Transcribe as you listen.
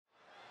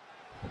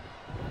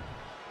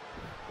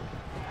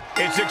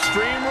It's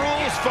Extreme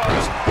Rules,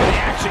 folks. The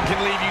action can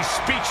leave you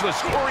speechless.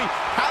 Corey,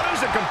 how does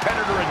a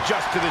competitor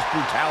adjust to this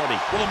brutality?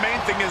 Well, the main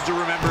thing is to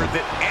remember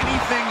that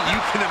anything you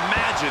can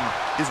imagine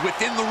is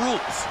within the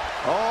rules.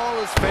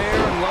 All is fair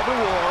in love and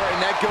war,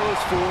 and that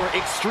goes for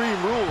Extreme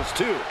Rules,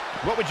 too.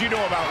 What would you know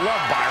about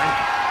love, Byron?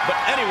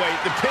 But anyway,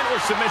 the pin or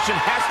submission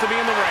has to be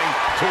in the ring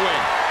to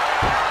win.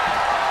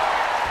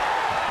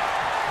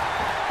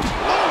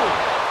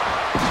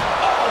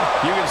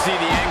 You can see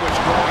the anguish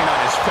growing on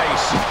his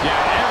face. Yeah,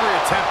 every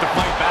attempt to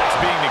fight back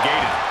is being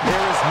negated.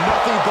 There is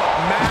nothing but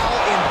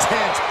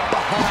malintent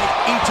behind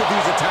each of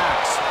these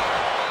attacks.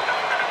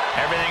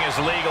 Everything is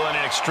legal in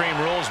an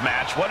Extreme Rules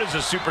match. What does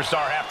a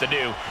superstar have to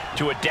do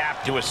to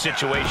adapt to a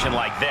situation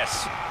like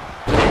this?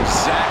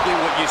 Exactly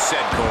what you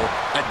said, Cole.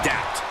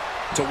 Adapt.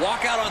 To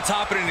walk out on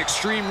top in an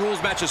Extreme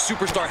Rules match, a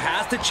superstar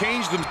has to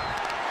change them.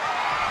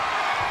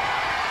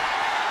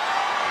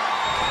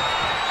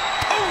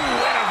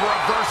 Oh, and a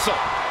reversal.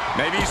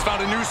 Maybe he's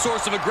found a new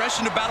source of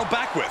aggression to battle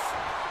back with.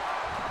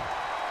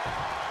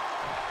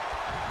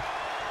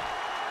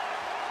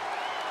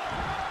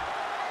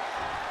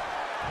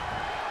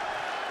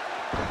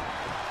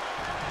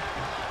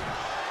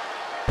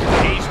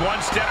 He's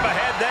one step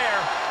ahead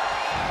there.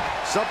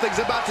 Something's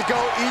about to go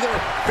either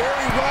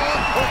very wrong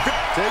or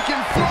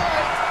taking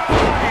flight.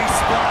 Body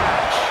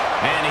splash.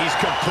 And he's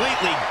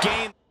completely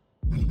gained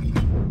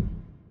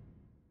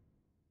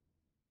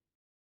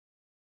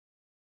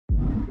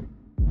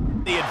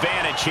the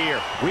advantage here.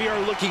 We are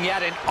looking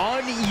at an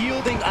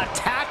unyielding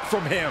attack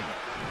from him.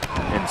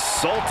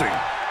 Insulting.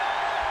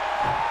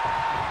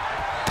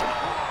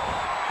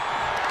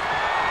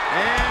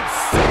 And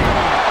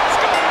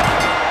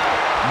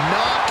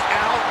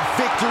knockout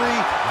victory.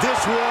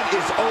 This one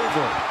is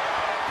over.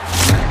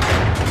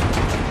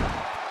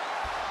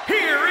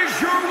 Here is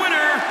your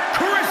winner,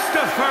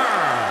 Christopher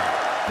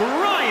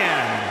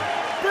Brian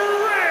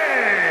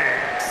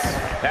Briggs.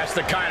 That's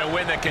the kind of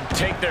win that can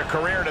take their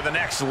career to the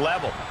next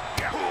level.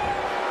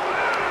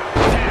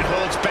 That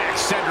holds back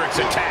Cedric's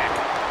attack.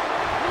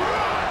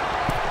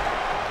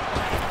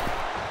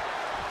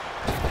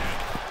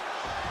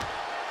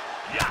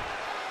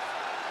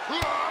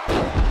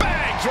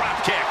 Bang!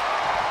 Drop kick.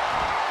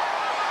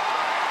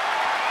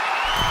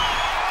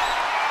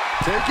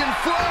 Taking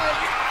flight.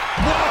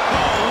 Whoa,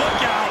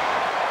 look out.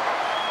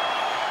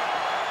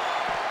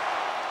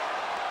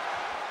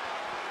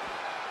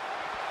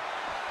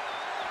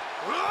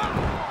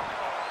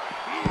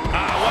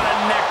 What a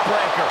neck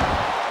breaker.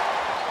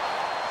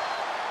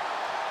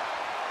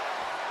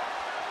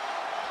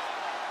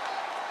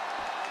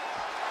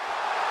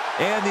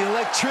 And the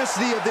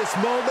electricity of this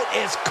moment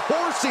is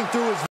coursing through his